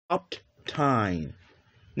Up time.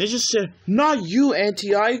 Ninja said, "Not you,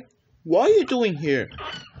 Anti-I. What are you doing here?"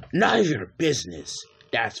 "None of your business,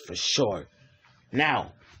 that's for sure.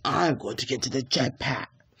 Now, I'm going to get to the jackpot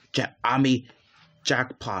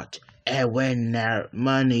and win that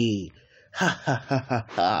money. Ha ha ha ha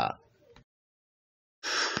ha."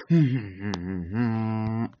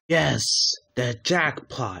 Yes, the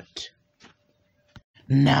jackpot.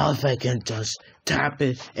 Now if I can just tap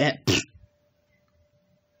it and...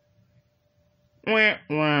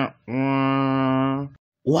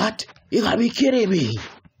 What? You gotta be kidding me!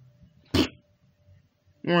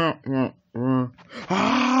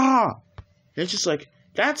 It's just like,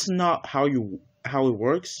 that's not how it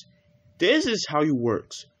works. This is how it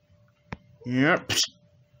works. Yep.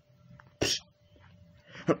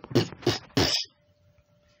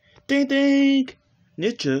 Ding ding!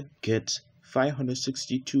 Ninja gets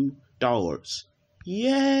 $562.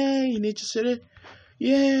 Yay! Ninja said it.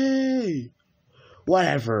 Yay!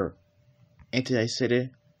 Whatever. Anti-I said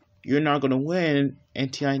it. You're not gonna win.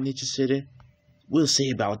 Anti-I Ninja said it. We'll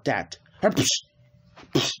see about that.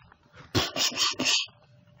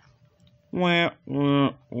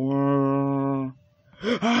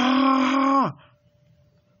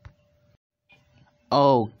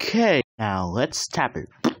 Okay, now let's tap it.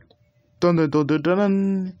 Dun dun dun dun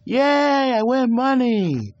dun! Yay! I win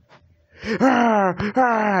money.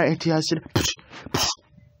 Anti-I said,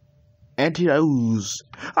 Anti-I lose.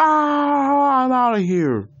 I'm out of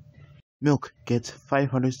here. Milk gets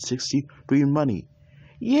 563 money.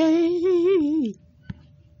 Yay!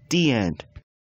 The end.